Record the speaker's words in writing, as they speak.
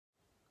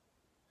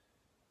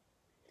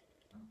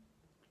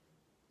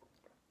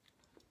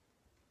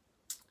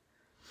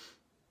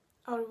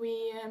Are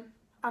we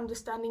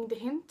understanding the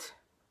hint?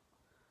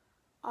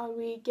 Are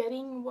we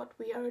getting what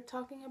we are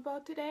talking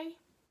about today?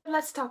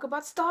 Let's talk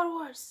about Star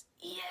Wars!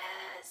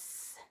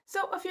 Yes!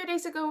 So a few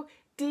days ago,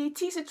 the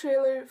teaser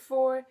trailer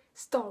for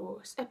Star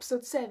Wars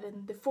Episode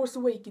 7, The Force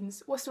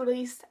Awakens, was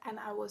released, and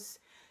I was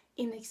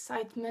in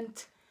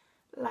excitement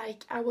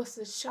like I was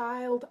a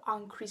child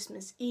on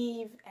Christmas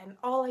Eve, and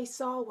all I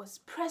saw was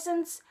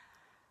presents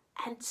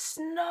and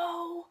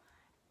snow,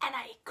 and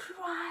I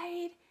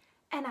cried,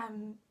 and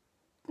I'm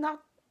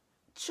not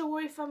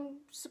sure if I'm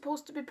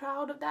supposed to be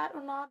proud of that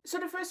or not. So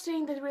the first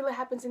thing that really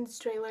happens in this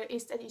trailer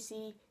is that you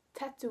see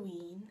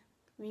Tatooine.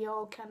 We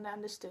all kinda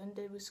understood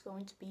that it was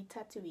going to be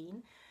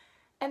Tatooine.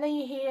 And then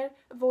you hear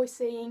a voice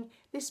saying,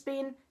 "There's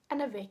been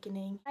an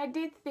awakening." I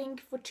did think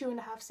for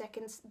 2.5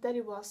 seconds that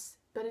it was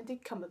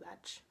Benedict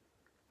Cumberbatch.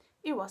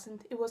 It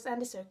wasn't. It was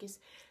Andy Serkis,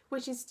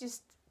 which is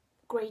just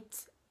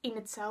great in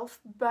itself,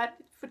 but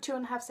for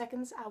 2.5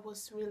 seconds I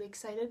was really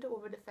excited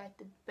over the fact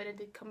that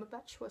Benedict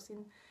Cumberbatch was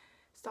in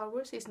Star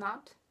Wars. He's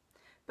not,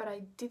 but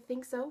I did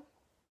think so.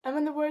 And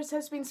when the words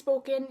has been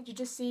spoken, you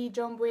just see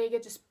John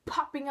Boyega just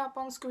popping up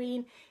on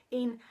screen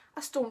in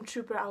a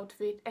stormtrooper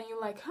outfit, and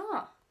you're like,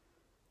 huh,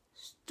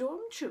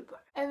 stormtrooper.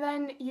 And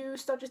then you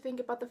start to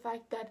think about the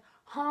fact that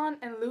Han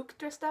and Luke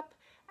dressed up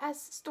as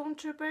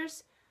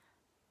stormtroopers,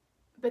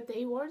 but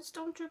they weren't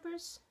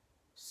stormtroopers,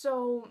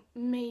 so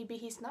maybe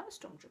he's not a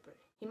stormtrooper.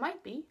 He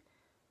might be,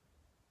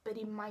 but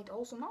he might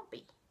also not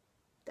be.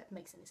 If that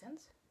makes any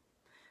sense.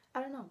 I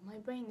don't know, my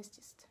brain is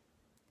just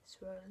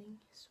swirling.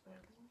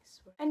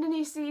 And then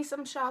you see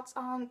some shots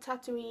on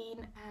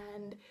Tatooine,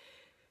 and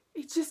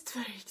it's just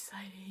very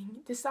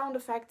exciting. The sound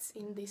effects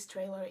in this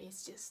trailer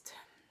is just...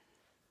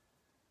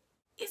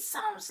 it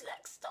sounds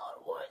like Star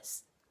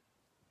Wars.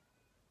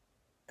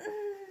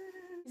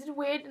 Is it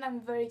weird that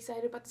I'm very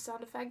excited about the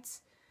sound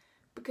effects?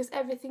 Because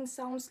everything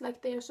sounds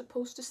like they are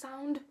supposed to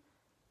sound.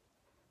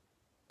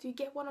 Do you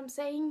get what I'm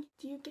saying?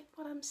 Do you get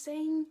what I'm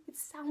saying? It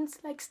sounds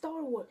like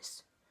Star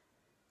Wars.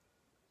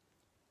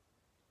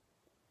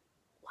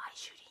 Why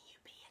shouldn't you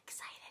be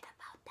excited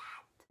about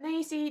that? Then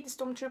you see the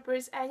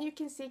stormtroopers, and you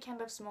can see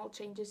kind of small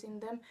changes in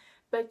them,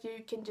 but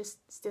you can just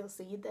still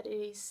see that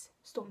it is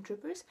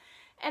stormtroopers.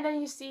 And then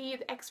you see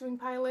the X-Wing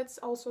pilots,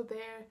 also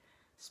their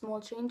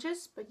small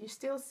changes, but you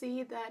still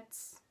see that,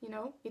 you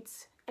know,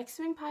 it's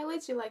X-Wing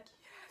pilots. You're like,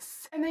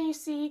 yes. And then you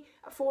see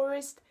a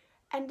forest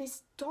and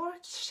this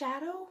dark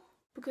shadow,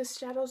 because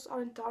shadows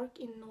aren't dark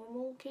in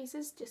normal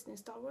cases, just in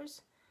Star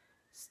Wars.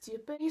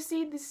 Stupid. You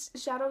see this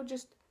shadow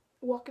just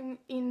walking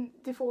in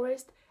the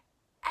forest,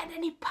 and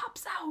then he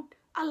pops out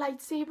a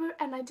lightsaber,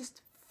 and I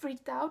just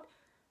freaked out.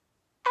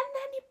 And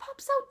then he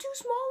pops out 2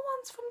 small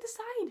ones from the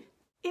side.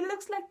 It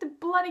looks like the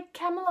bloody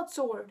Camelot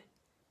sword.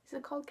 Is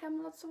it called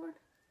Camelot sword?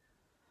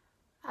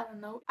 I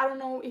don't know. I don't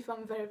know if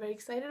I'm very, very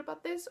excited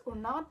about this or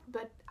not,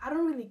 but I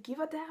don't really give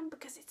a damn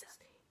because it's a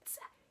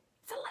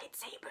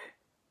lightsaber.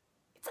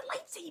 It's a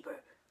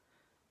lightsaber.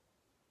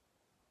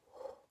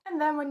 And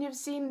then when you've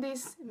seen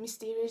this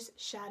mysterious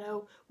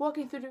shadow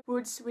walking through the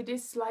woods with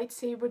this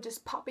lightsaber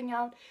just popping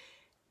out,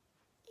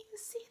 you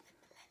see the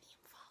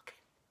Millennium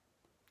Falcon.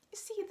 You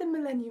see the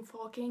Millennium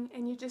Falcon,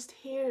 and you just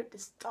hear the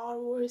Star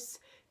Wars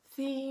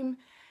theme.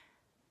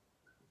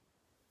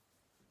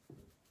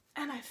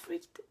 And I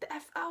freaked the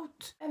F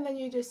out. And then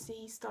you just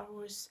see Star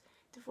Wars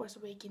The Force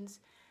Awakens,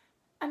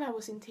 and I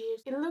was in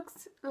tears. It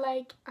looks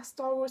like a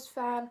Star Wars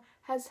fan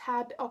has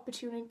had the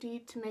opportunity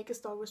to make a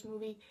Star Wars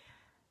movie,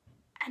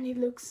 and it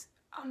looks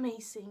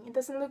amazing. It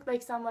doesn't look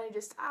like somebody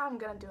just, I'm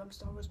gonna do a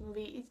Star Wars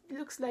movie. It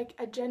looks like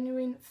a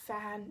genuine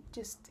fan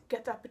just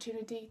got the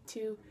opportunity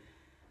to...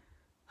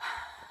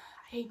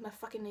 I hate my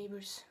fucking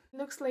neighbors. It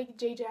looks like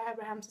J.J.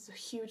 Abrams is a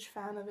huge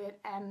fan of it,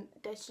 and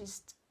that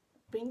just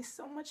brings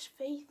so much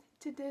faith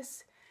to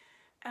this,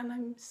 and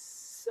I'm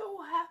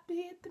so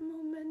happy at the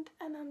moment,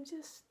 and I'm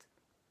just...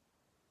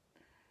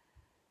 can't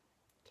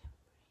breathe.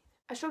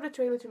 I showed the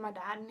trailer to my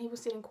dad, and he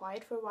was sitting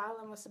quiet for a while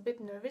and was a bit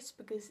nervous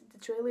because the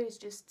trailer is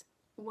just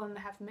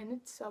 1.5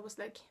 minutes, so I was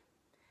like,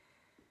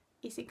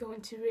 is he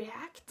going to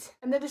react?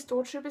 And then the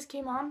stormtroopers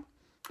came on,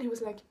 and he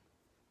was like,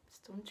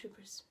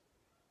 stormtroopers.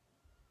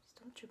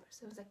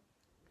 I was like,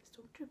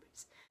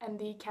 stormtroopers. And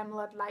the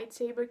Camelot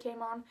lightsaber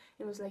came on,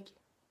 it was like,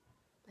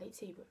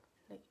 lightsaber.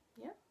 Like,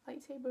 yeah,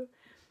 lightsaber.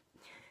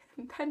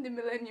 And then the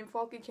Millennium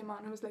Falcon came on,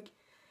 and I was like,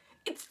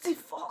 it's the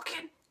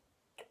Falcon!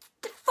 It's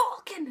the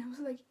Falcon! I was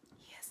like,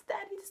 yes,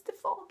 Daddy, it's the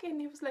Falcon!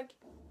 He was like,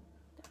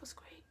 that was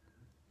great.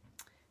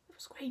 It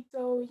was great.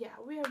 So yeah,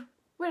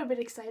 we're a bit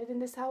excited in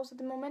this house at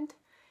the moment.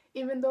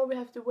 Even though we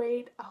have to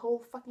wait a whole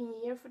fucking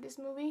year for this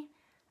movie,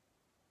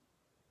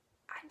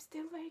 I'm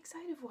still very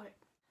excited for it.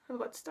 I'm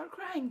about to start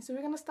crying, so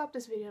we're gonna stop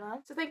this video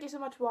now. So thank you so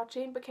much for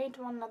watching, but kind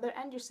to one another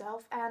and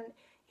yourself, and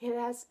it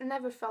has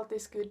never felt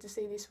this good to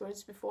say these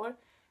words before.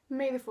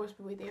 May the Force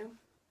be with you.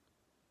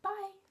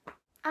 Bye!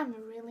 I'm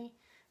really,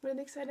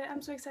 really excited.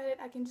 I'm so excited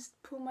I can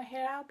just pull my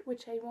hair out,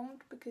 which I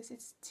won't because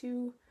it's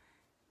too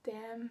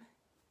damn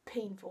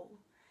painful.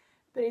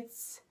 But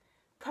it's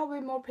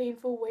probably more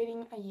painful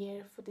waiting a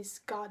year for this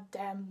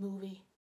goddamn movie.